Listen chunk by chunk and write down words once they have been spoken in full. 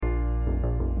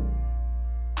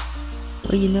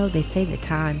Well, you know, they say that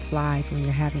time flies when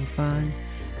you're having fun.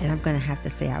 And I'm going to have to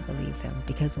say I believe them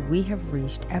because we have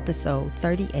reached episode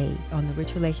 38 on the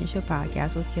Rich Relationship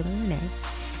Podcast with Gil and Renee.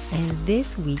 And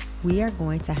this week, we are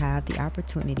going to have the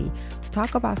opportunity to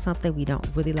talk about something we don't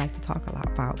really like to talk a lot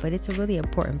about, but it's a really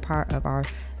important part of our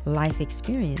life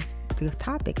experience, the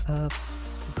topic of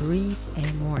grief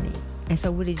and mourning. And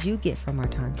so what did you get from our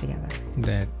time together?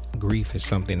 That grief is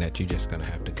something that you're just going to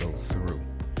have to go through.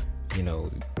 You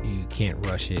know, you can't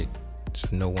rush it. So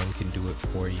no one can do it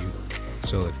for you.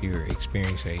 So if you're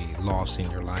experiencing a loss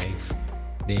in your life,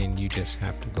 then you just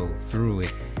have to go through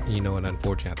it. You know, and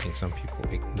unfortunately, I think some people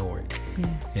ignore it. Yeah.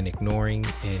 And ignoring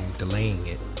and delaying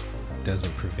it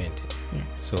doesn't prevent it. Yeah.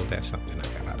 So that's something I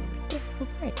got out of it. Yeah, well,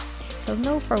 great. So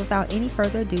without any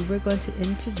further ado, we're going to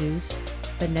introduce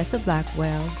Vanessa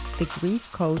Blackwell, the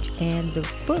grief coach and the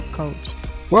book coach.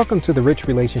 Welcome to the Rich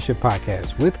Relationship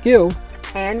Podcast with Gil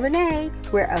and Renee,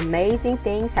 where amazing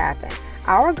things happen.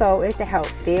 Our goal is to help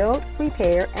build,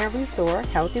 repair, and restore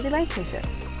healthy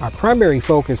relationships. Our primary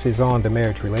focus is on the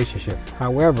marriage relationship.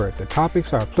 However, the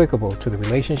topics are applicable to the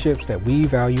relationships that we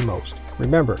value most.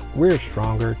 Remember, we're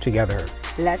stronger together.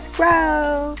 Let's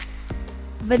grow.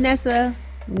 Vanessa,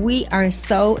 we are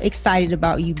so excited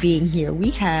about you being here. We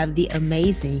have the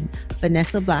amazing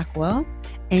Vanessa Blackwell,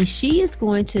 and she is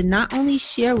going to not only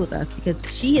share with us, because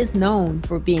she is known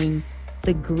for being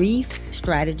the grief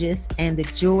strategist and the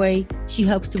joy. She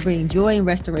helps to bring joy and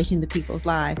restoration to people's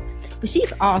lives. But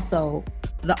she's also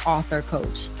the author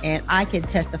coach, and I can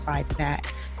testify to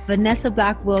that. Vanessa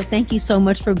Blackwell, thank you so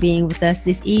much for being with us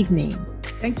this evening.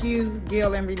 Thank you,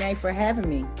 Gil and Renee, for having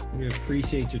me. We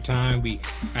appreciate your time.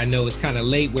 I know it's kind of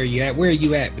late where you at. Where are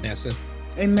you at, Vanessa?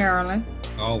 In Maryland.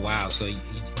 Oh, wow. So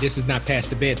this is not past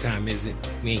the bedtime, is it?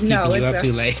 We ain't keeping you up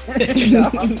too late. No,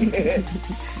 I'm good.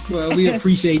 Well, we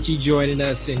appreciate you joining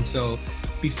us. And so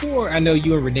before, I know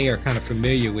you and Renee are kind of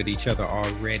familiar with each other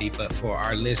already, but for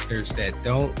our listeners that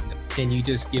don't, can you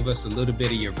just give us a little bit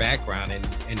of your background and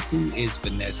who is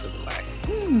Vanessa Black?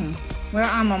 Well,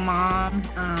 I'm a mom,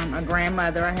 a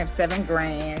grandmother. I have 7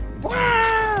 grands.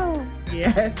 Wow!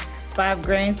 Yes, 5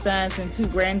 grandsons and 2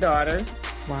 granddaughters.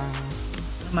 Wow.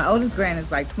 My oldest grand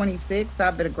is like 26, so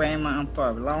I've been a grandmom for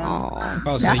a long time.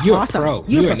 Oh, so you're awesome. A pro.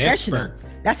 You're an expert.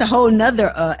 That's a whole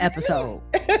nother episode.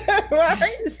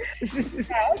 Right?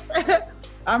 Yes.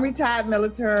 I'm retired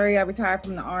military. I retired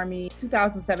from the Army.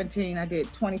 2017, I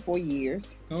did 24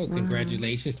 years. Oh,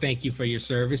 congratulations. Thank you for your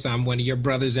service. I'm one of your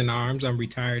brothers in arms. I'm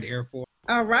retired Air Force.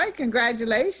 All right.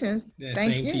 Congratulations. Yeah,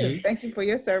 Thank you. Thank you for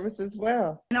your service as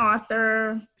well. An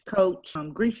author, coach,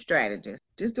 grief strategist.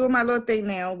 Just doing my little thing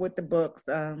now with the books,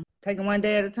 taking one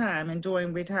day at a time,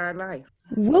 enjoying retired life.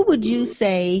 What would you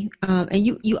say, and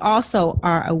you also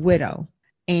are a widow,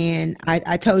 and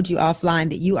I told you offline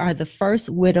that you are the first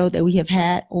widow that we have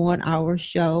had on our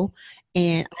show,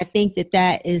 and I think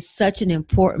that is such an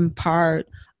important part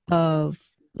of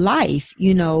life.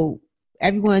 You know,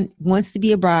 everyone wants to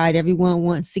be a bride, everyone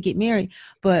wants to get married,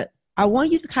 but I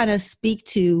want you to kind of speak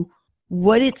to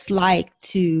what it's like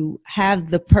to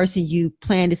have the person you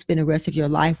plan to spend the rest of your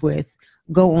life with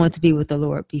go on to be with the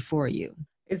Lord before you.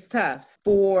 It's tough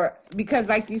because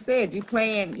like you said, you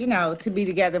plan, to be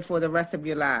together for the rest of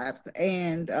your lives.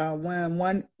 And when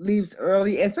one leaves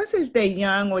early, especially if they're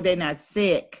young or they're not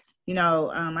sick,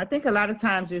 I think a lot of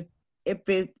times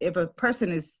if a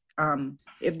person is,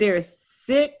 if they're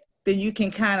sick, then you can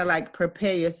kind of like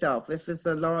prepare yourself. If it's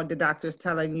the doctor's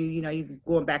telling you, you're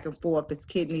going back and forth, it's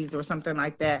kidneys or something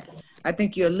like that. I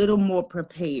think you're a little more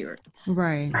prepared.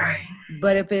 Right.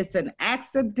 But if it's an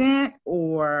accident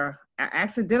or an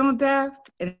accidental death,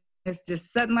 and it's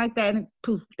just something like that, and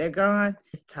poof, they're gone,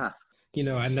 it's tough.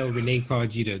 I know Renee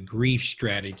called you the grief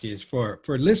strategist. For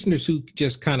listeners who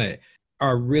just kind of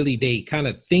they kind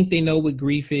of think they know what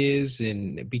grief is,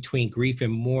 and between grief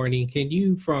and mourning, can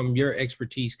you, from your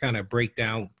expertise, kind of break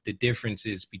down the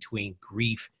differences between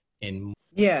grief and mourning?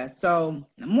 Yeah, so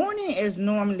mourning is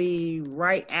normally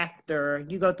right after,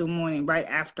 you go through mourning right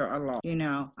after a loss,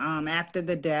 after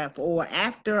the death or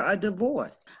after a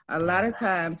divorce. A lot of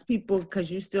times people,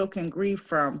 because you still can grieve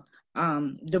from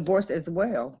divorce as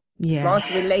well. Yeah.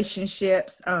 Lost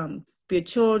relationships, your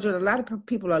children. A lot of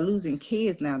people are losing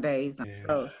kids nowadays. Yeah.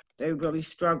 So they really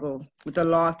struggle with the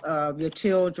loss of your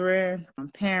children,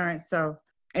 parents. So,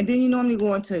 and then you normally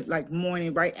go into like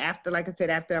mourning right after, like I said,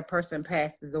 after a person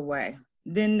passes away.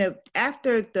 Then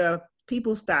after the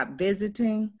people stop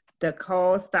visiting, the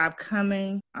calls stop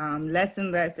coming, less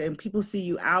and less, and people see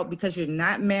you out because you're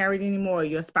not married anymore,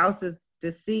 your spouse is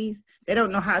deceased, they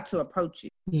don't know how to approach you.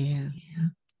 Yeah.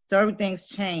 So everything's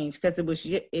changed because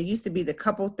it used to be the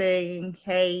couple thing.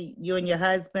 Hey, you and your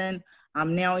husband,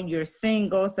 Now you're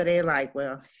single, so they're like,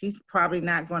 well, she's probably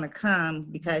not going to come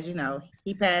because,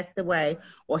 he passed away,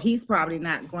 or he's probably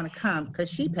not going to come because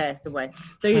she passed away.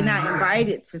 So you're not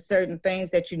invited to certain things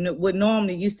that you would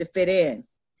normally used to fit in.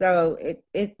 So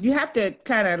you have to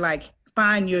kind of like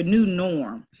find your new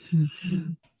norm.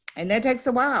 Mm-hmm. And that takes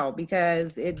a while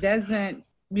because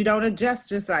you don't adjust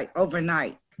just like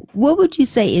overnight. What would you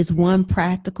say is one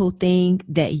practical thing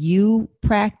that you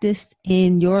practiced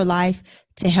in your life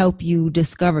to help you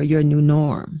discover your new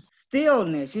norm?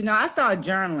 Stillness. I started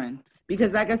journaling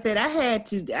because, like I said, I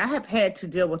have had to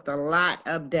deal with a lot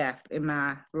of death in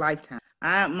my lifetime.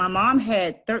 My mom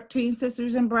had 13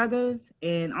 sisters and brothers,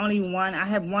 and I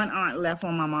have one aunt left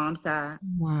on my mom's side.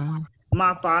 Wow.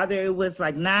 My father, it was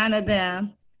like 9 of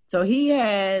them. So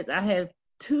I have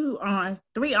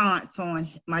three aunts on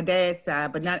my dad's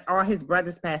side, but not all his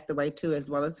brothers passed away too, as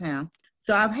well as him.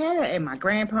 So I've had it, and my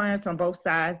grandparents on both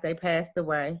sides, they passed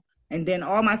away. And then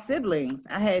all my siblings,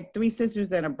 I had 3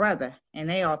 sisters and a brother, and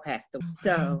they all passed away.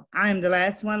 So I'm the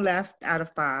last one left out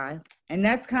of 5. And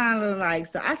that's kind of like,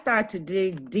 so I started to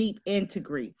dig deep into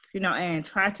grief, and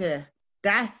try to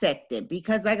dissect it.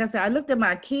 Because like I said, I looked at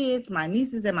my kids, my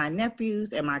nieces and my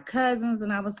nephews and my cousins,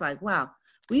 and I was like, wow,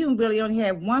 we really only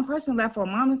had one person left on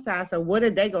mama's side. So what are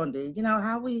they going to do?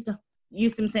 How we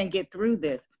used to saying get through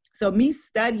this? So me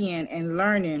studying and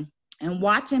learning and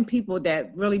watching people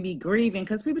that really be grieving,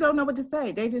 because people don't know what to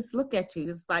say. They just look at you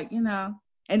just like,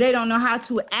 and they don't know how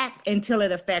to act until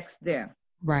it affects them.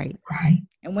 Right.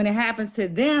 And when it happens to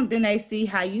them, then they see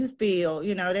how you feel.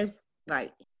 They're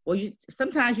like, well,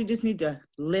 sometimes you just need to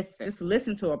listen. Just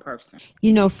listen to a person.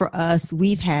 For us,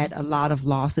 we've had a lot of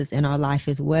losses in our life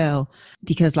as well,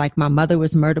 because like my mother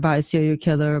was murdered by a serial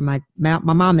killer. My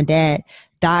mom and dad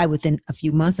died within a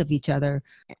few months of each other.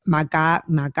 My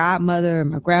godmother,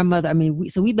 my grandmother.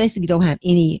 We basically don't have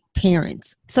any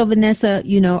parents. So Vanessa,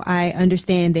 I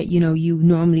understand that, you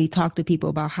normally talk to people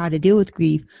about how to deal with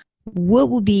grief. What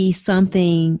would be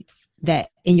something that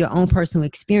in your own personal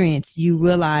experience you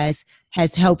realize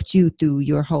has helped you through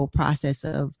your whole process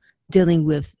of dealing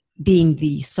with being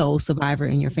the sole survivor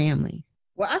in your family?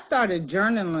 Well, I started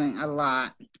journaling a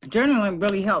lot. Journaling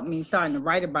really helped me starting to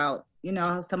write about,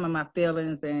 some of my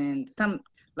feelings and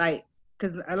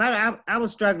because I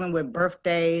was struggling with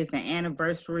birthdays and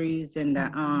anniversaries and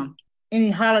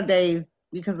any holidays,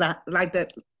 because I like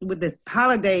that with the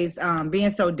holidays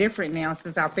being so different now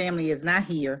since our family is not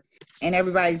here. And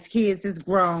everybody's kids is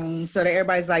grown, so that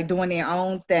everybody's like doing their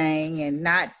own thing and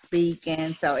not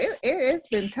speaking. So it's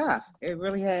been tough. It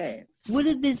really has. What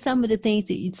have been some of the things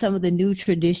some of the new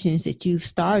traditions that you've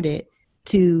started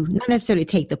to not necessarily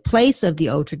take the place of the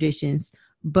old traditions,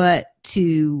 but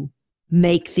to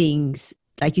make things,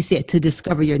 like you said, to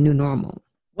discover your new normal?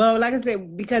 Well, like I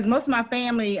said, because most of my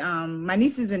family, my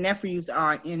nieces and nephews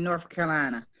are in North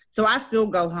Carolina. So I still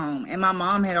go home. And my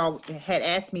mom had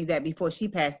asked me that before she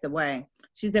passed away.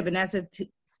 She said, Vanessa,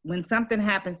 when something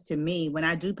happens to me, when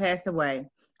I do pass away,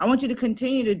 I want you to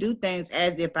continue to do things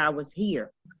as if I was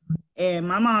here. And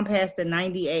my mom passed at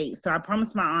 98. So I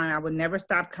promised my aunt I would never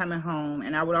stop coming home.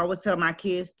 And I would always tell my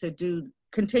kids to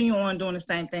continue on doing the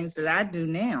same things that I do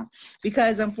now.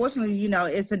 Because unfortunately,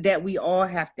 it's a debt we all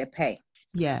have to pay.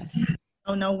 Yes. I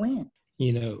don't know when.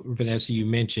 Vanessa, you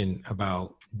mentioned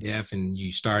about death and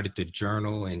you started to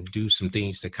journal and do some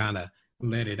things to kind of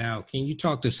let it out. Can you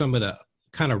talk to some of the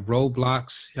kind of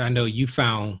roadblocks? I know you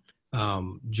found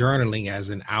journaling as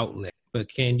an outlet,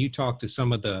 but can you talk to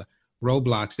some of the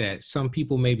roadblocks that some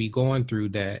people may be going through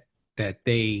that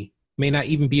they may not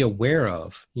even be aware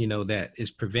of, that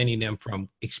is preventing them from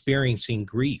experiencing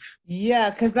grief? Yeah,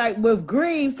 because like with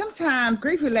grief, sometimes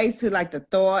grief relates to like the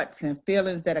thoughts and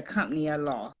feelings that accompany a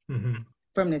loss. Mm-hmm.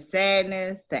 From the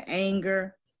sadness, the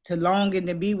anger, to longing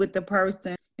to be with the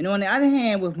person. And on the other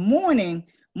hand, with mourning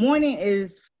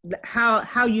is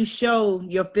how you show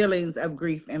your feelings of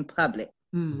grief in public.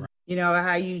 Mm.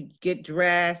 How you get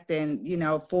dressed and,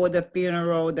 for the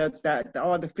funeral,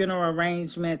 all the funeral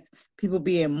arrangements, people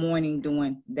be in mourning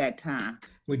during that time.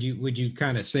 Would you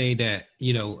kind of say that,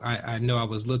 I know I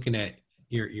was looking at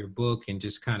your book and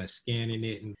just kind of scanning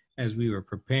it and as we were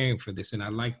preparing for this, and I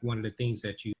like one of the things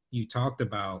that you talked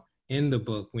about in the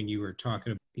book when you were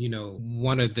talking,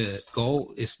 one of the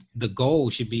goal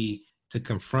should be to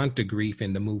confront the grief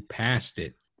and to move past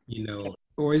it,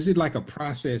 or is it like a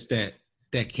process that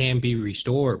can be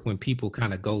restored when people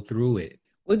kind of go through it?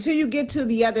 Well, till you get to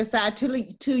the other side,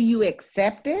 till you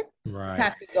accept it, right. You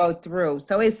have to go through.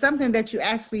 So it's something that you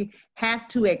actually have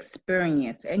to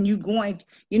experience. And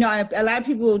a lot of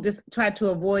people just try to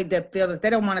avoid their feelings.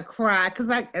 They don't want to cry because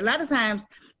like a lot of times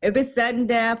if it's sudden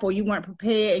death or you weren't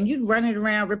prepared and you running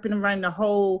around, ripping and running the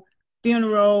whole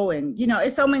funeral, and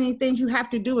it's so many things you have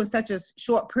to do in such a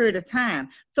short period of time.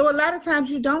 So a lot of times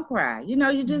you don't cry.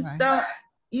 You just don't.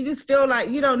 You just feel like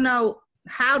you don't know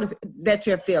that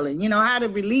you're feeling. How to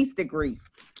release the grief.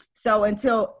 So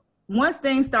once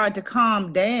things start to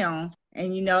calm down,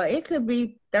 and it could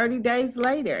be 30 days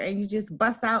later, and you just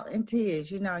bust out in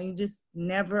tears. You just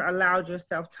never allowed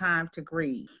yourself time to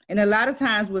grieve. And a lot of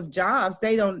times with jobs,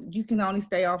 you can only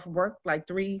stay off work like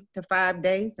 3 to 5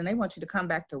 days, and they want you to come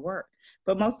back to work.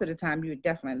 But most of the time, you're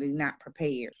definitely not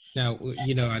prepared. Now,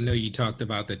 I know you talked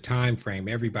about the time frame.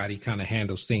 Everybody kind of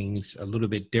handles things a little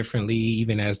bit differently,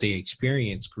 even as they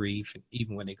experience grief,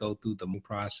 even when they go through the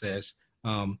process.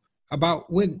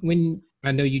 About when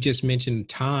I know you just mentioned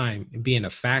time being a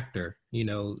factor,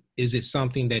 is it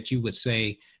something that you would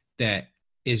say that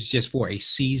is just for a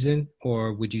season,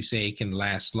 or would you say it can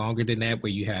last longer than that,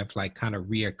 where you have like kind of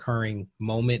reoccurring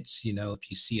moments? If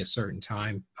you see a certain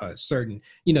time,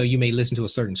 you may listen to a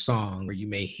certain song, or you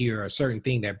may hear a certain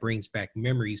thing that brings back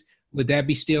memories. Would that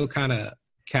be still kind of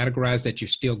categorized that you're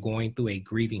still going through a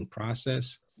grieving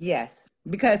process? Yes.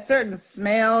 Because certain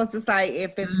smells, just like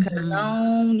if it's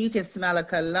cologne, you can smell a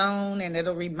cologne and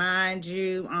it'll remind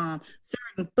you.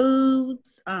 Certain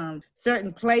foods,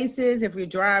 certain places. If you're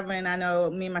driving, I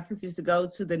know me and my sister used to go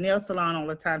to the nail salon all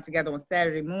the time together on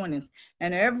Saturday mornings.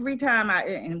 And every time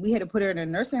and we had to put her in a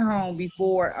nursing home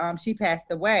before she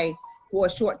passed away for a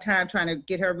short time, trying to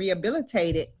get her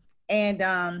rehabilitated.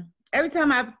 And every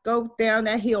time I go down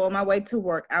that hill on my way to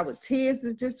work, tears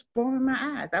would just form in my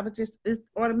eyes. I would just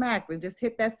automatically just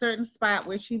hit that certain spot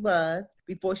where she was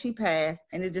before she passed,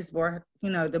 and it just brought,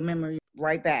 the memory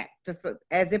right back, just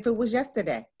as if it was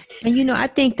yesterday. And, I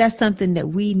think that's something that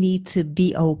we need to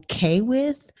be okay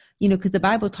with, because the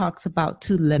Bible talks about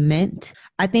to lament.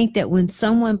 I think that when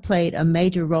someone played a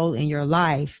major role in your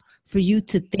life, for you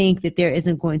to think that there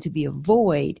isn't going to be a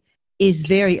void is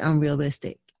very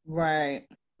unrealistic. Right.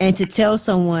 And to tell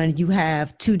someone you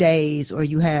have 2 days, or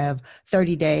you have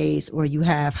 30 days, or you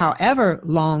have however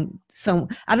long,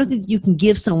 I don't think you can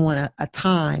give someone a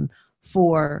time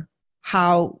for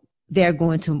how they're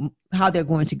going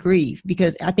to grieve,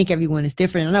 because I think everyone is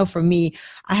different. I know for me,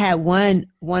 I had one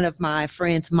of my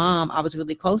friend's mom, I was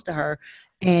really close to her.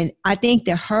 And I think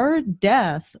that her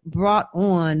death brought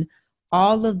on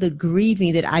all of the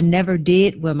grieving that I never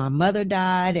did when my mother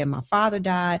died and my father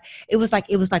died. It was like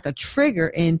a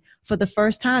trigger. And for the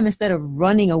first time, instead of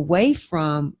running away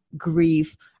from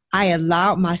grief, I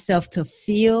allowed myself to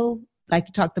feel, like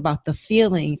you talked about, the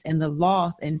feelings and the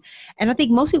loss. And I think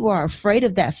most people are afraid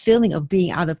of that feeling of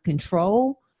being out of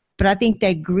control. But I think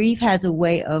that grief has a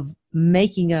way of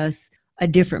making us a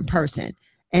different person.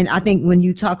 And I think when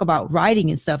you talk about writing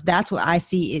and stuff, that's what I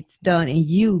see it's done in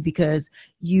you, because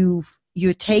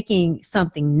you're taking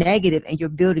something negative and you're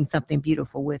building something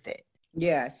beautiful with it.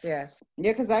 Yes. Yeah,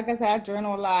 because like I said, I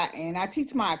journal a lot, and I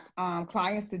teach my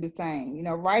clients to do the same.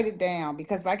 Write it down,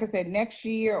 because like I said, next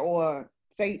year, or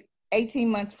say 18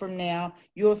 months from now,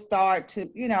 you'll start to,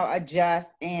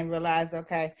 adjust and realize,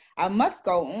 okay, I must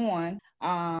go on,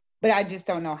 but I just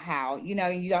don't know how. You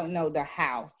don't know the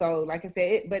how. So like I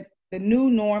said, but the new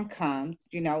norm comes,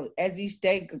 as each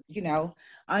day,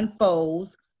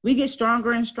 unfolds. We get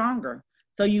stronger and stronger.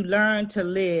 So you learn to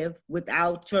live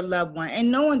without your loved one,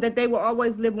 and knowing that they will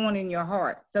always live on in your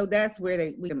heart. So that's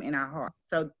where we them in our heart.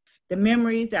 So the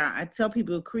memories, I tell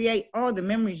people, create all the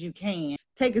memories you can.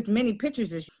 Take as many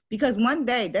pictures as because one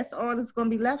day that's all that's going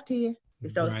to be left here.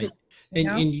 Is those right. pictures.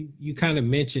 And you kind of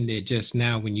mentioned it just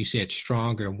now when you said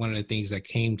stronger. One of the things that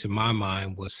came to my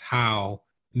mind was how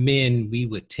men, we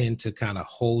would tend to kind of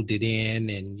hold it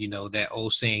in. And, that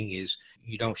old saying is,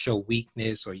 you don't show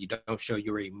weakness, or you don't show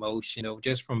your emotion,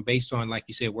 just from based on, like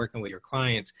you said, working with your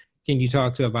clients. Can you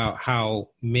talk about how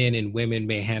men and women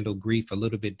may handle grief a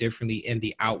little bit differently in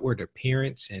the outward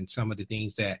appearance, and some of the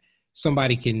things that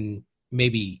somebody can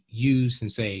maybe use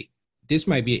and say, this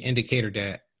might be an indicator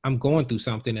that I'm going through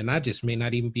something and I just may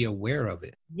not even be aware of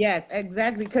it? Yes,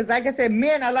 exactly. Because like I said,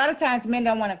 a lot of times men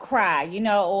don't want to cry,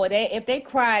 or if they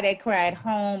cry at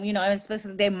home, and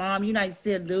especially their mom, you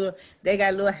see they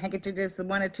got a little handkerchief, just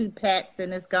 1 or 2 pats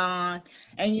and it's gone.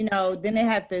 And, then they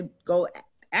have to go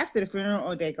after the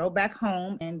funeral, or they go back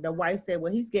home, and the wife said,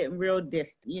 well, he's getting real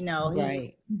distant,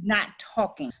 Right. He's not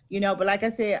talking, but like I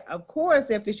said, of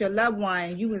course, if it's your loved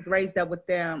one, you was raised up with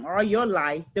them all your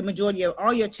life, the majority of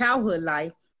all your childhood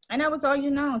life, and that was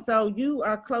all so you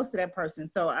are close to that person.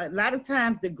 So a lot of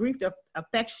times the grief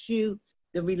affects you,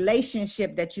 the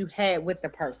relationship that you had with the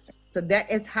person. So that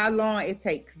is how long it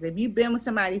takes. If you've been with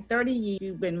somebody 30 years,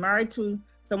 you've been married to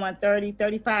someone 30,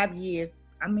 35 years,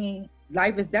 I mean,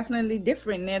 life is definitely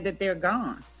different now that they're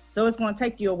gone. So it's going to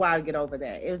take you a while to get over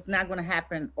that. It's not going to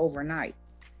happen overnight.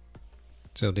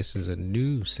 So this is a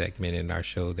new segment in our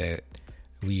show that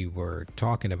we were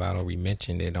talking about, or we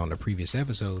mentioned it on the previous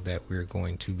episode, that we're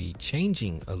going to be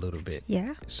changing a little bit.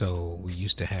 Yeah. So we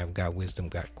used to have Got Wisdom,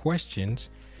 Got Questions,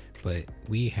 but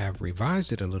we have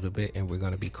revised it a little bit, and we're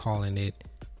going to be calling it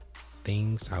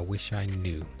Things I Wish I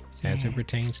Knew, as it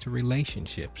pertains to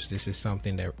relationships. This is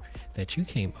something that you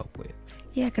came up with.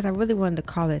 Yeah, because I really wanted to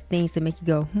call it things that make you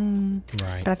go,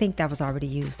 Right. But I think that was already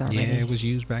used already. Yeah, it was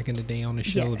used back in the day on the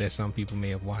show Yes. that some people may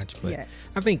have watched. But Yes.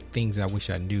 I think Things I Wish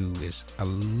I Knew is a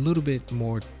little bit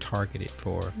more targeted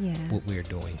for what we're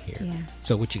doing here. Yeah.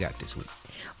 So what you got this week?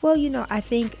 Well, I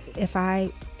think if I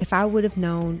would have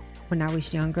known when I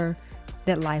was younger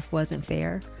that life wasn't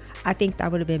fair, I think I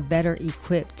would have been better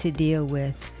equipped to deal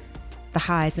with the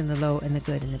highs and the low and the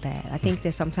good and the bad. I think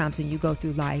that sometimes when you go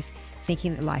through life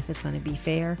thinking that life is going to be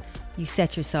fair, you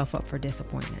set yourself up for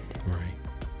disappointment. Right.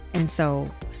 And so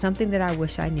something that I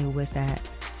wish I knew was that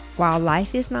while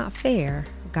life is not fair,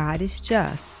 God is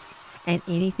just, and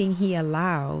anything he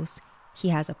allows, he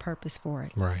has a purpose for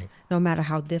it. Right. No matter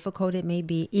how difficult it may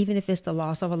be, even if it's the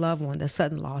loss of a loved one, the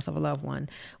sudden loss of a loved one.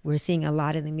 We're seeing a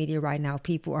lot in the media right now.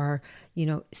 People are,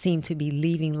 seem to be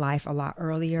leaving life a lot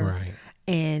earlier. Right.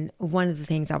 And one of the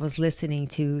things, I was listening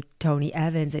to Tony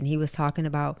Evans, and he was talking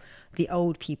about the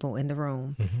old people in the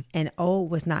room. Mm-hmm. And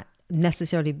old was not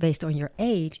necessarily based on your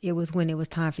age. It was when it was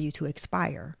time for you to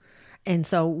expire. And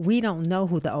so we don't know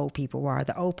who the old people are.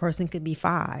 The old person could be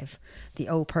 5. The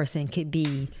old person could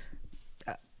be,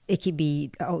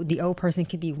 the old person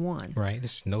could be 1. Right.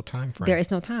 There's no time frame. There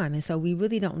is no time. And so we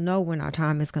really don't know when our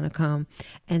time is going to come.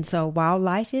 And so while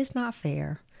life is not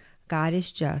fair, God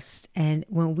is just. And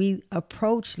when we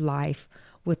approach life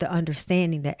with the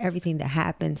understanding that everything that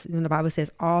happens, when the Bible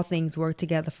says all things work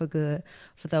together for good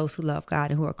for those who love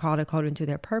God and who are called according to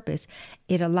their purpose,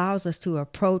 it allows us to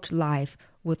approach life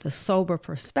with a sober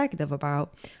perspective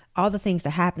about all the things that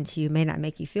happen to you may not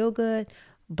make you feel good,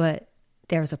 but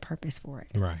there's a purpose for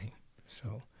it. Right.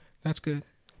 So that's good.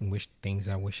 Things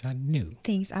I wish I knew.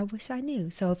 Things I wish I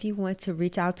knew. So if you want to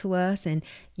reach out to us and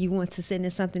you want to send in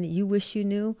something that you wish you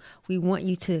knew, we want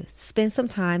you to spend some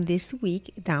time this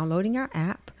week downloading our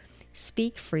app,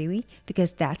 Speak Freely,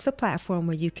 because that's a platform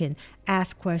where you can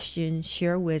ask questions,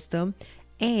 share wisdom,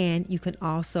 and you can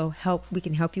also we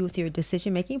can help you with your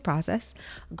decision-making process.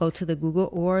 Go to the Google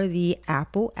or the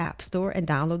Apple App Store and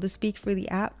download the Speak Freely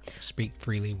app. Speak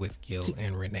Freely with Gil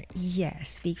and Renee. Yes,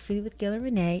 Speak Freely with Gil and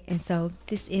Renee. And so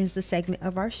this is the segment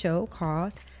of our show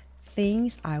called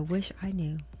Things I Wish I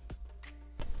Knew.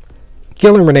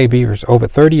 Gil and Renee Beaver's over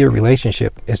 30-year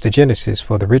relationship is the genesis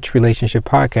for the Rich Relationship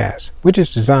Podcast, which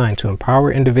is designed to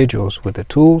empower individuals with the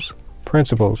tools,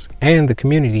 principles, and the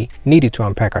community needed to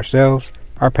unpack ourselves,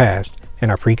 our past, and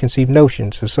our preconceived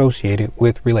notions associated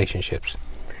with relationships.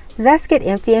 Let's get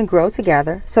empty and grow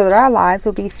together so that our lives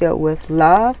will be filled with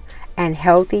love and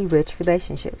healthy, rich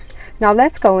relationships. Now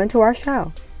let's go into our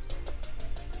show.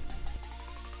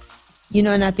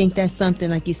 And I think that's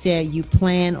something, like you said, you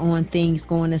plan on things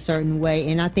going a certain way.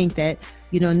 And I think that,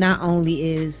 not only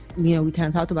is, we kind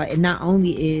of talked about it, not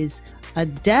only is a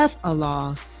death a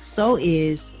loss, so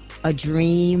is a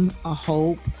dream, a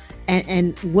hope,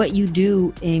 and what you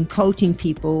do in coaching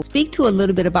people. Speak to a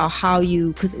little bit about how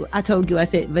because I told you, I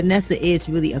said Vanessa is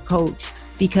really a coach,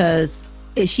 because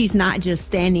she's not just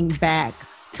standing back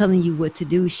telling you what to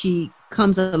do. She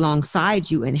comes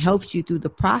alongside you and helps you through the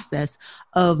process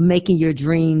of making your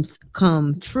dreams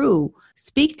come true.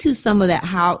 Speak to some of that.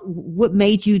 What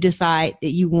made you decide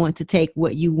that you want to take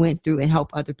what you went through and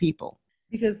help other people?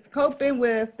 Because coping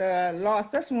with the loss,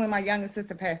 especially when my younger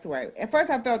sister passed away. At first,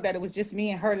 I felt that it was just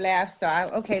me and her left.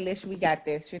 So, Lish, we got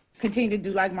this. She continue to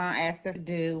do like Mom asked us to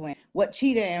do, and what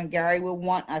Cheetah and Gary will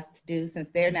want us to do since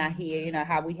they're not here,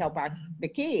 how we help the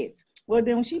kids. Well,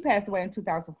 then when she passed away in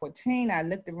 2014, I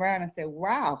looked around and said,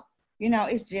 wow,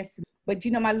 it's just, but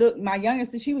my younger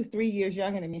sister, she was 3 years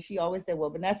younger than me. She always said,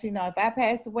 well, Vanessa, if I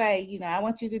pass away, I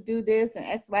want you to do this and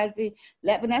X, Y, Z.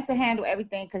 Let Vanessa handle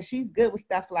everything, because she's good with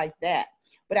stuff like that.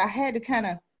 But I had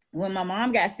to when my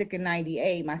mom got sick in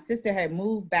 98, my sister had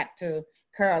moved back to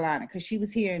Carolina because she was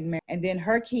here in Maryland. And then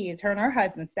her kids, her and her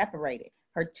husband separated.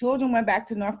 Her children went back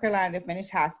to North Carolina to finish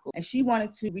high school. And she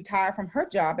wanted to retire from her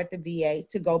job at the VA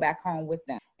to go back home with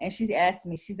them. And she asked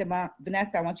me, she said, Mom,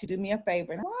 Vanessa, I want you to do me a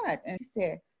favor. And what? And she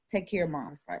said, take care of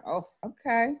Mom. It's like, oh,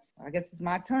 okay. I guess it's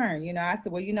my turn. I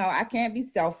said, well, I can't be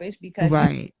selfish because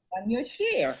right. On your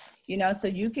chair, so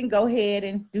you can go ahead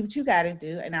and do what you got to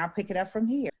do, and I'll pick it up from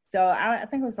here. So I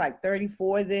think it was like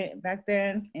 34 back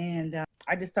then, and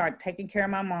I just started taking care of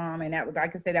my mom. And that was,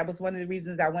 like I said, that was one of the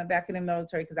reasons I went back in the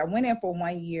military, because I went in for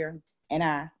 1 year and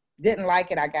I didn't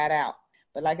like it. I got out.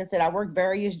 But like I said, I worked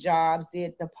various jobs,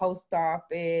 did the post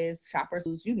office, shoppers,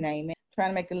 you name it,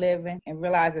 trying to make a living, and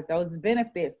realized that those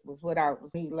benefits was what I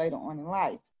was needing later on in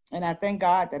life. And I thank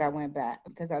God that I went back,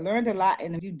 because I learned a lot.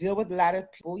 And you deal with a lot of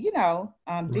people,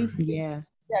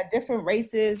 different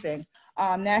races and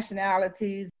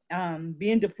nationalities.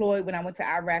 Being deployed when I went to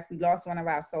Iraq, we lost one of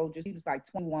our soldiers. He was like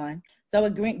 21. So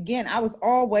again, I was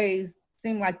always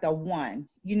seemed like the one,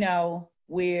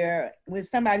 where when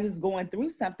somebody was going through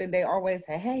something, they always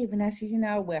say, hey, Vanessa,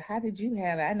 well, how did you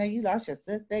have it? I know you lost your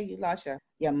sister, you lost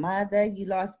your mother, you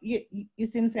see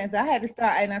what I'm saying? So I had to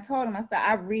start, and I told him,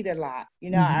 I read a lot.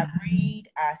 I read,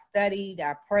 I studied,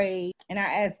 I prayed, and I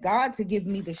asked God to give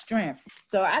me the strength.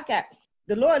 So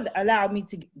the Lord allowed me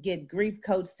to get grief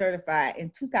coach certified in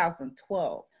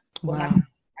 2012. Wow. Well,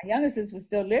 my younger sister was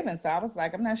still living, so I was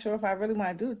like, I'm not sure if I really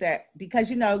want to do that, because,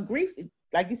 grief,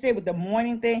 like you said, with the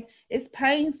mourning thing, it's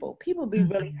painful. People be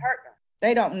really hurt.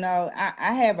 They don't know.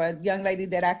 I have a young lady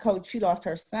that I coach. She lost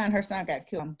her son. Her son got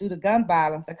killed due to gun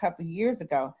violence a couple of years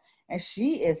ago. And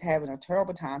she is having a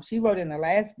terrible time. She wrote in the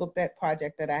last book, that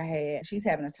project that I had, she's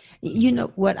having a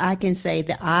what I can say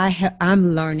that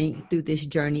I'm learning through this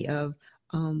journey of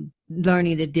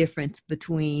learning the difference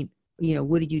between,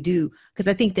 what do you do?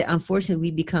 Because I think that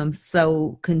unfortunately we become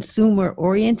so consumer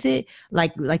oriented,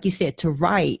 like you said, to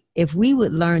write. If we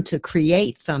would learn to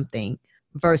create something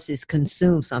versus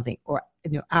consume something, or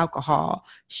alcohol,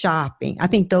 shopping, I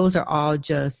think those are all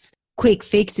just quick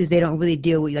fixes. They don't really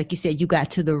deal with, like you said, you got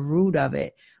to the root of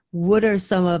it. What are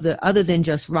some of other than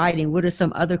just writing, what are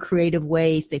some other creative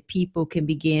ways that people can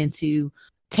begin to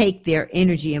take their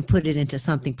energy and put it into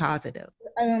something positive?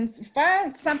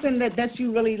 Find something that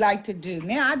you really like to do.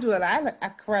 Now I do a lot. I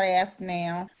craft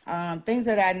now, things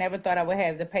that I never thought I would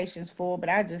have the patience for, but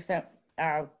I just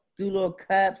do little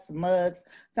cups, mugs.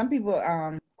 Some people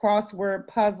crossword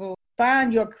puzzles.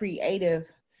 Find your creative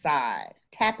side.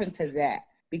 Tap into that,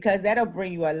 because that'll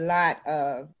bring you a lot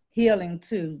of healing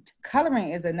too.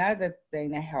 Coloring is another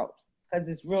thing that helps, because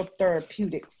it's real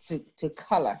therapeutic to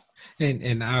color.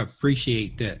 And I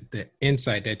appreciate the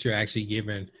insight that you're actually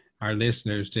giving our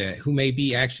listeners who may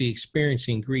be actually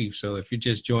experiencing grief. So if you're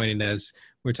just joining us,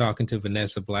 we're talking to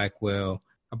Vanessa Blackwell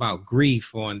about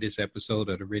grief on this episode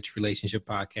of the Rich Relationship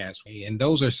Podcast. And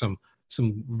those are some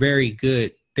very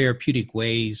good therapeutic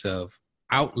ways of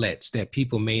outlets that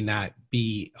people may not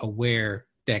be aware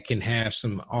that can have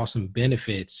some awesome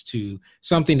benefits to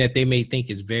something that they may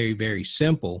think is very, very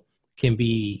simple, can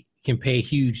pay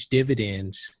huge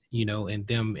dividends, in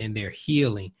them and their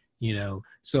healing,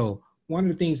 So one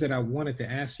of the things that I wanted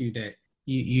to ask you that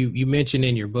you mentioned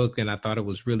in your book, and I thought it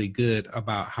was really good,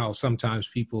 about how sometimes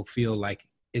people feel like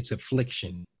it's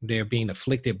affliction. They're being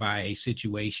afflicted by a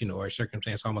situation or a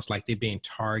circumstance, almost like they're being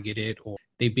targeted or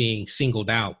they're being singled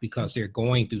out because they're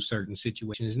going through certain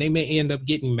situations. And they may end up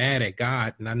getting mad at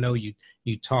God. And I know you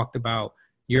talked about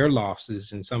your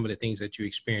losses and some of the things that you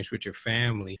experienced with your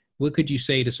family. What could you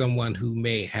say to someone who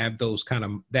may have those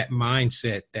that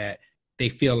mindset that they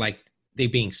feel like they're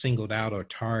being singled out or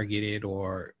targeted,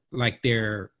 or like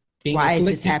they're being why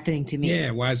afflicted? Is this happening to me?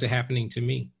 Yeah, why is it happening to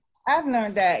me? I've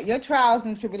learned that your trials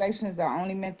and tribulations are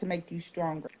only meant to make you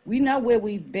stronger. We know where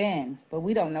we've been, but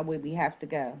we don't know where we have to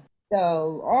go.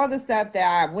 So all the stuff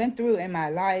that I went through in my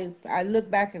life, I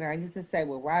look back and I used to say,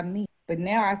 well, why me? But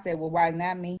now I say, well, why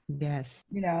not me? Yes.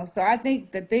 So I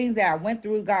think the things that I went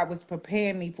through, God was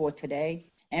preparing me for today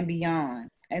and beyond.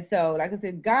 And so, like I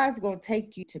said, God's going to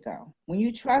take you to go. When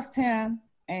you trust him,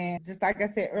 and just like I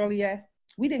said earlier,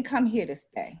 we didn't come here to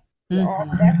stay. We're all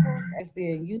vessels that's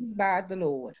being used by the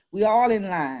Lord. We're all in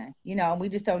line, we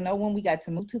just don't know when we got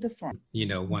to move to the front.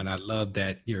 One, I love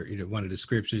that one of the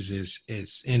scriptures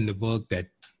is in the book that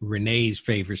Renee's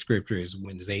favorite scripture is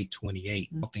Romans 8:28.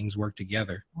 All things work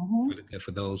together for the good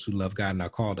for those who love God and are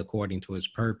called according to his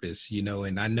purpose,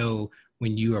 and I know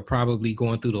when you are probably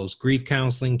going through those grief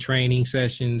counseling training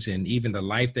sessions and even the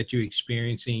life that you're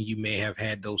experiencing, you may have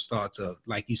had those thoughts of,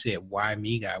 like you said, why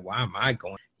me, God? Why am I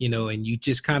going? And you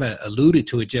just kind of alluded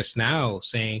to it just now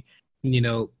saying,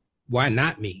 why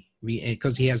not me?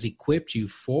 Because he has equipped you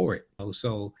for it.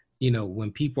 So,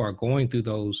 when people are going through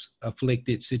those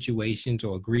afflicted situations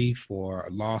or grief or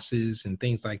losses and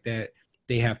things like that,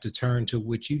 they have to turn to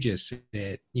what you just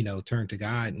said, turn to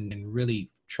God and really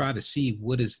try to see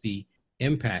what is the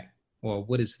impact or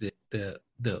what is the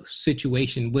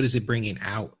situation, what is it bringing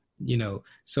out,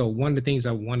 So one of the things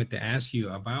I wanted to ask you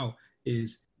about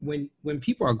is when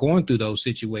people are going through those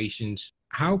situations,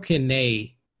 how can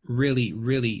they really,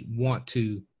 really want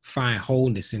to find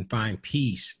wholeness and find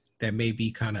peace that may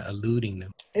be kind of eluding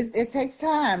them. It takes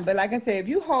time, but like I said, if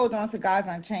you hold on to God's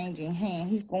unchanging hand,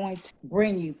 he's going to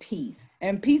bring you peace.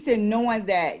 And peace in knowing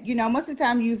that, most of the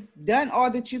time you've done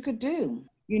all that you could do,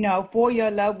 for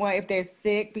your loved one if they're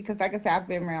sick. Because like I said, I've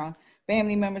been around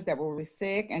family members that were really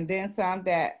sick, and then some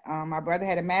that my brother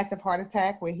had a massive heart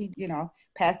attack where he,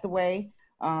 passed away.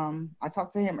 I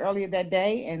talked to him earlier that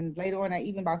day, and later on,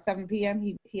 even about 7 p.m.,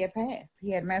 he had passed.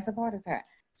 He had a massive heart attack.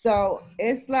 So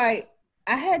it's like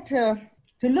I had to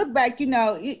look back.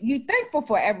 You're thankful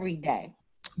for every day,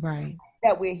 right,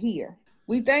 that we're here.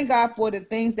 We thank God for the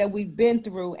things that we've been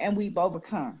through and we've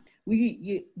overcome.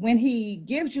 When He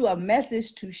gives you a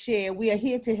message to share, we are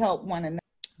here to help one another.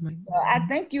 Right. So I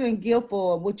thank you and Gil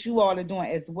for what you all are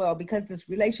doing as well, because it's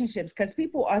relationships, because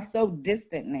people are so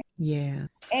distant now. Yeah.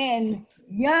 And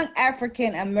young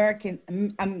African American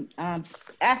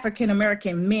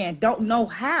men don't know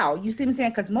how. You see what I'm saying?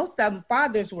 Because most of them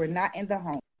fathers were not in the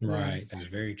home. Right. Yes. That's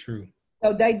very true.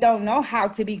 So they don't know how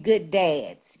to be good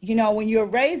dads. When you're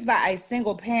raised by a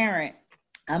single parent,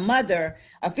 a mother,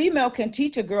 a female can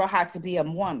teach a girl how to be a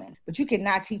woman, but you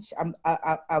cannot teach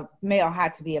a male how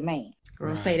to be a man. Girl,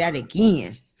 right. Say that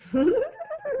again. You see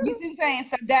what I'm saying?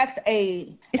 So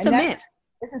it's a myth.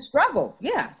 It's a struggle.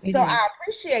 Yeah. So I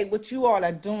appreciate what you all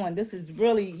are doing. This is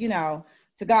really,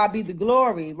 to God be the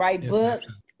glory, right? Yes, Books.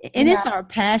 And it's our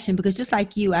passion, because just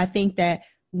like you, I think that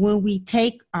when we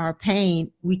take our pain,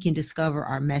 we can discover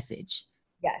our message.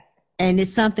 Yes. And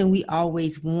it's something we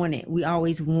always wanted. We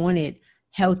always wanted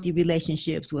healthy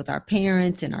relationships with our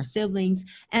parents and our siblings,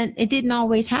 and it didn't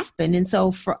always happen. And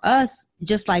so for us,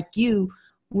 just like you,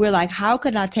 we're like, how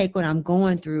could I take what I'm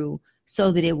going through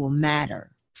so that it will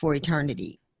matter for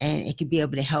eternity and it could be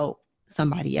able to help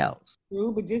somebody else?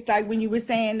 True, but just like when you were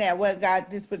saying that, what God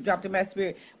just dropped in my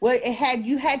spirit,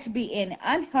 you had to be in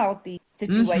unhealthy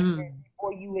situations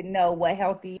before you would know what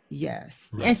healthy. Yes.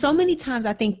 Right. And so many times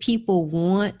I think people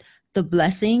want the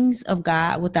blessings of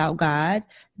God without God.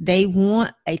 They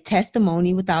want a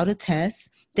testimony without a test.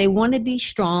 They want to be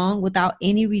strong without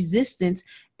any resistance.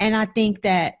 And I think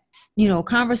that,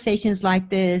 conversations like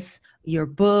this, your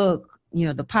book,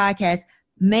 the podcast,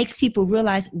 makes people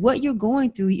realize what you're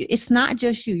going through. It's not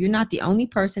just you. You're not the only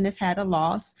person that's had a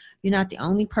loss. You're not the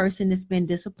only person that's been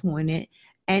disappointed.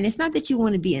 And it's not that you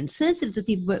want to be insensitive to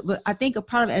people, but I think a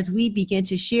part of it, as we begin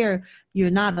to share, you're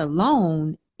not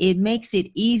alone, it makes it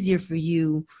easier for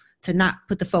you to not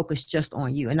put the focus just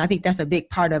on you. And I think that's a big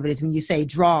part of it, is when you say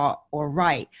draw or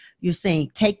write, you're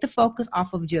saying take the focus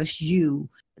off of just you,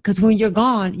 because when you're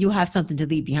gone, you'll have something to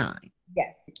leave behind.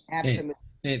 Yes, absolutely.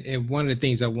 And one of the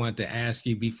things I wanted to ask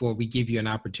you before we give you an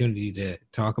opportunity to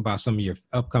talk about some of your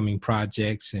upcoming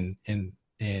projects and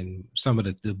some of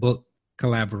the book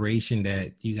collaboration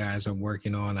that you guys are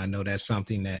working on. I know that's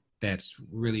something that's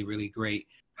really, really great.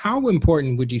 How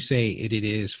important would you say it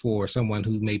is for someone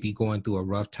who may be going through a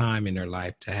rough time in their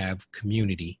life to have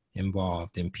community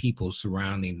involved and people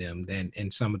surrounding them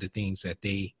and some of the things that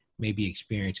they may be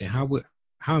experiencing?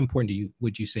 How important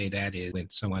would you say that is when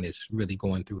someone is really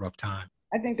going through a rough time?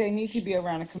 I think they need to be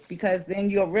around it, because then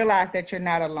you'll realize that you're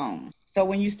not alone. So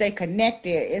when you stay connected,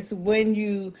 it's when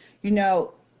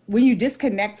when you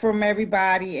disconnect from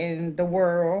everybody in the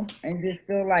world and just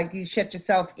feel like you shut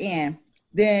yourself in,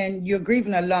 then you're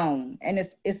grieving alone, and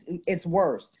it's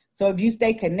worse. So if you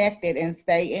stay connected and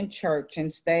stay in church and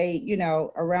stay,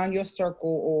 around your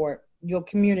circle or your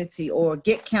community, or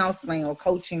get counseling or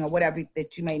coaching or whatever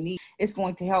that you may need, it's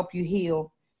going to help you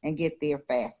heal and get there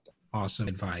faster. Awesome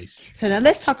advice. So now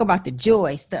let's talk about the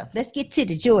joy stuff. Let's get to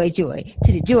the joy.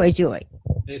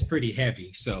 It's pretty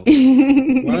heavy. So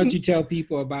why don't you tell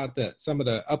people about some of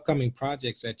the upcoming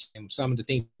projects and some of the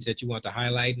things that you want to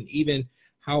highlight, and even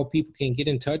how people can get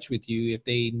in touch with you if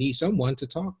they need someone to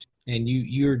talk to. And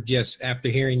you're just, after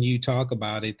hearing you talk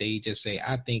about it, they just say,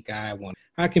 I think I want.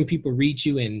 How can people reach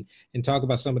you and talk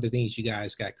about some of the things you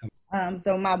guys got coming?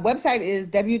 So my website is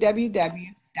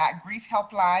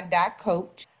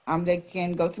www.griefhelpline.coach. They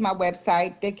can go to my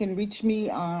website. They can reach me.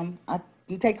 I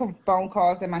do take phone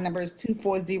calls, and my number is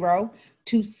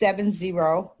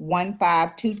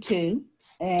 240-270-1522.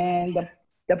 And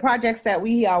the projects that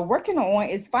we are working on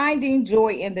is finding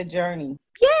joy in the journey.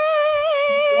 Yay!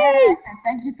 Yes, and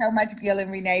thank you so much, Gil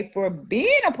and Renee, for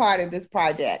being a part of this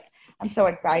project. I'm so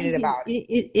excited about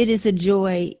it. It is a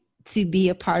joy to be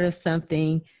a part of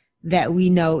something that we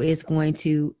know is going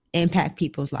to impact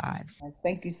people's lives.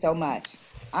 Thank you so much.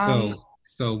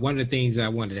 So one of the things I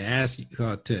wanted to ask you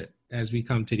as we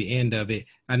come to the end of it,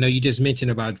 I know you just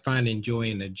mentioned about finding joy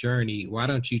in the journey. Why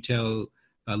don't you tell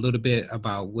a little bit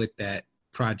about what that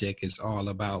project is all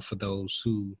about for those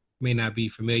who may not be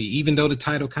familiar, even though the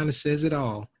title kind of says it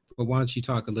all. But why don't you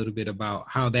talk a little bit about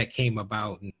how that came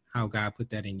about and how God put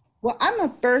that in you? Well, I'm a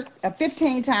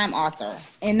 15-time author,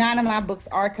 and 9 of my books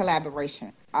are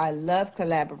collaborations. I love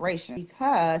collaboration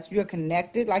because you're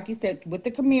connected, like you said, with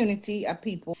the community of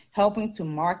people helping to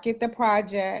market the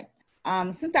project.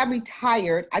 Since I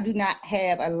retired, I do not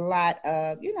have a lot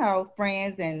of,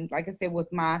 friends. And like I said,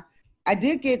 I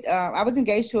did get, I was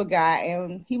engaged to a guy,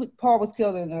 and Paul was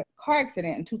killed in a car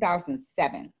accident in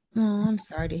 2007. Oh, I'm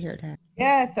sorry to hear that.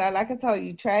 Yeah, so like I told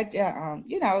you, tried,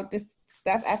 this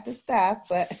stuff after stuff,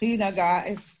 but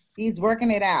God, He's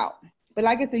working it out. But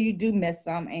like I said, you do miss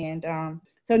them, and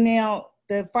so now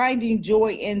the Finding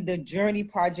Joy in the Journey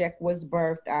project was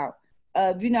birthed out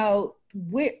of,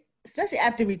 especially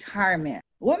after retirement.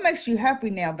 What makes you happy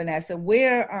now, Vanessa?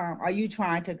 Where are you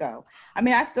trying to go? I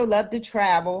mean, I still love to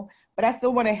travel, but I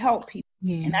still want to help people.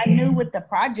 Yeah. And I knew with the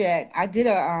project, I did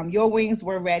Your Wings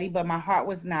Were Ready, but my heart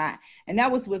was not. And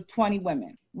that was with 20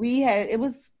 women. It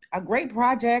was a great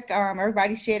project.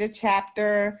 Everybody shared a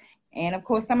chapter. And of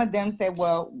course, some of them said,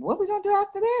 well, what are we going to do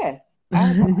after this?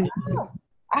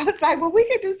 I was like, well, we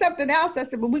could do something else. I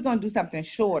said, well, we're going to do something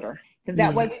shorter, because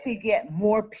that was to get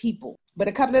more people. But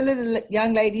a couple of little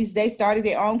young ladies, they started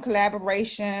their own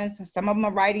collaborations. Some of them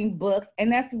are writing books.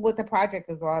 And that's what the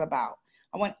project is all about.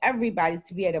 I want everybody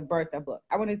to be able to birth a book.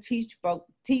 I want to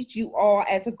teach you all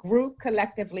as a group,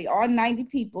 collectively, all 90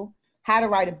 people, how to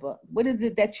write a book. What is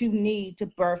it that you need to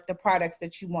birth the products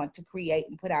that you want to create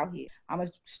and put out here? I'm a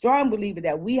strong believer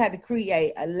that we had to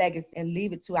create a legacy and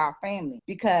leave it to our family,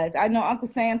 because I know Uncle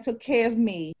Sam took care of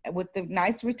me with the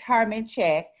nice retirement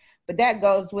check, but that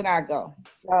goes when I go.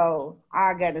 So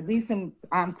I got to at least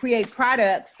create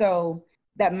products so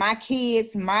that my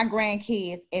kids, my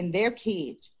grandkids, and their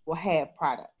kids will have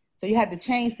products. So you have to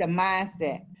change the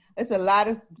mindset. There's a lot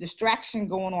of distraction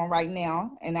going on right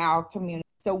now in our community.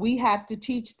 So we have to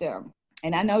teach them.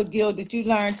 And I know, Gil, that you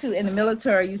learned too in the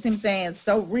military, you seem saying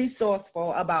so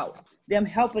resourceful about them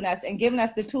helping us and giving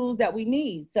us the tools that we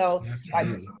need. So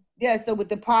so with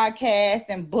the podcast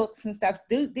and books and stuff,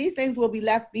 these things will be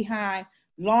left behind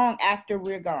long after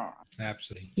we're gone.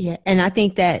 Absolutely. Yeah. And I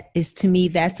think that is, to me,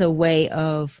 that's a way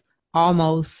of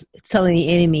almost telling the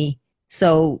enemy,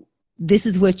 so this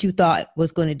is what you thought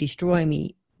was going to destroy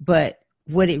me, but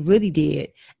what it really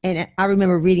did. And I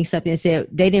remember reading something that said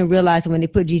they didn't realize when they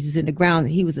put Jesus in the ground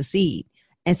that he was a seed.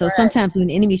 And so sometimes when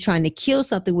the enemy's trying to kill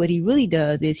something, what he really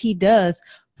does is he does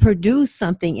produce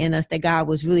something in us that God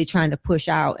was really trying to push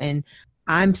out. And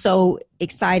I'm so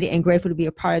excited and grateful to be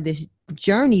a part of this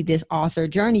journey, this author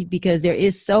journey, because there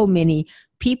is so many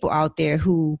people out there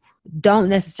who don't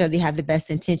necessarily have the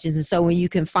best intentions. And so when you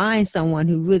can find someone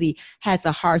who really has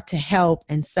a heart to help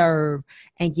and serve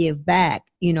and give back,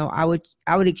 I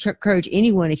would encourage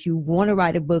anyone, if you want to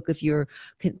write a book, if you're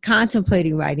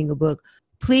contemplating writing a book,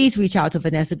 please reach out to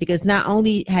Vanessa, because not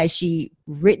only has she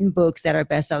written books that are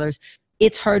bestsellers,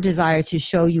 it's her desire to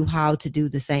show you how to do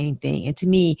the same thing. And to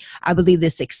me, I believe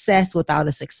that success without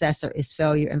a successor is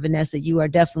failure. And Vanessa, you are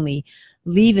definitely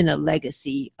leaving a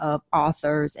legacy of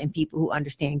authors and people who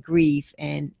understand grief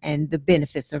and the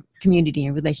benefits of community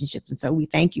and relationships. And so we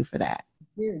thank you for that.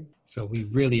 So we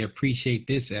really appreciate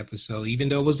this episode, even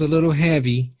though it was a little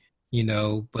heavy,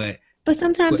 But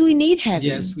sometimes we need heavy.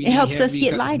 Yes, it helps us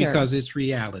get lighter. Because it's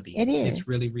reality. It is. It's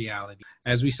really reality.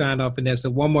 As we signed off,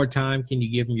 Vanessa, one more time, can you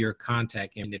give them your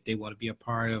contact, and if they want to be a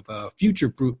part of a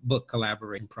future book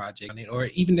collaborating project, or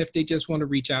even if they just want to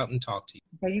reach out and talk to you?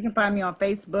 So you can find me on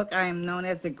Facebook. I am known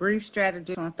as the Grief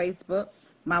Strategist on Facebook.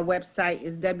 My website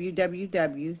is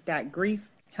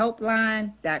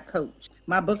www.griefhelpline.coach.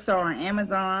 My books are on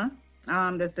Amazon.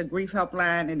 There's the Grief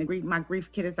Helpline, and my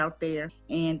grief kit is out there.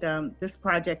 And this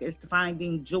project is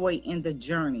Finding Joy in the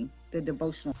Journey, the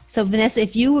devotional. So Vanessa,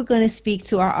 if you were going to speak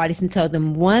to our audience and tell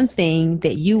them one thing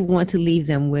that you want to leave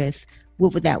them with,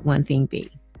 what would that one thing be?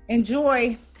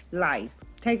 Enjoy life.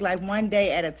 Take life one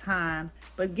day at a time,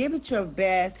 but give it your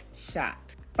best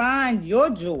shot. Find your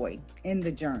joy in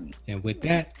the journey. And with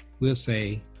that, we'll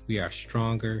say we are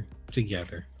stronger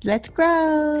together. Let's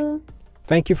grow.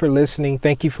 Thank you for listening.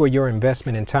 Thank you for your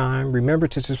investment in time. Remember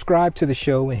to subscribe to the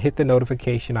show and hit the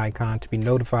notification icon to be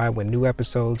notified when new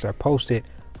episodes are posted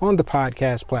on the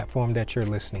podcast platform that you're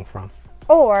listening from.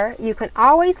 Or you can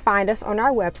always find us on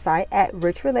our website at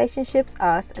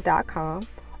richrelationshipsus.com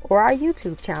or our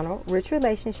YouTube channel, Rich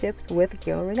Relationships with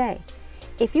Gil and Renee.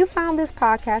 If you found this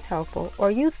podcast helpful,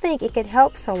 or you think it could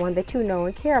help someone that you know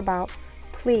and care about,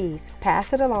 please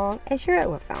pass it along and share it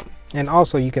with them. And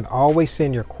also, you can always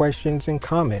send your questions and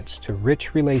comments to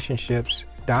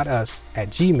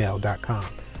richrelationships.us@gmail.com.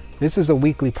 This is a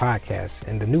weekly podcast,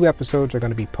 and the new episodes are going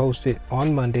to be posted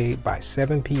on Monday by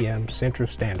 7 p.m. Central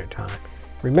Standard Time.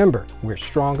 Remember, we're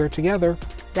stronger together.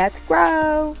 Let's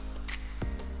grow.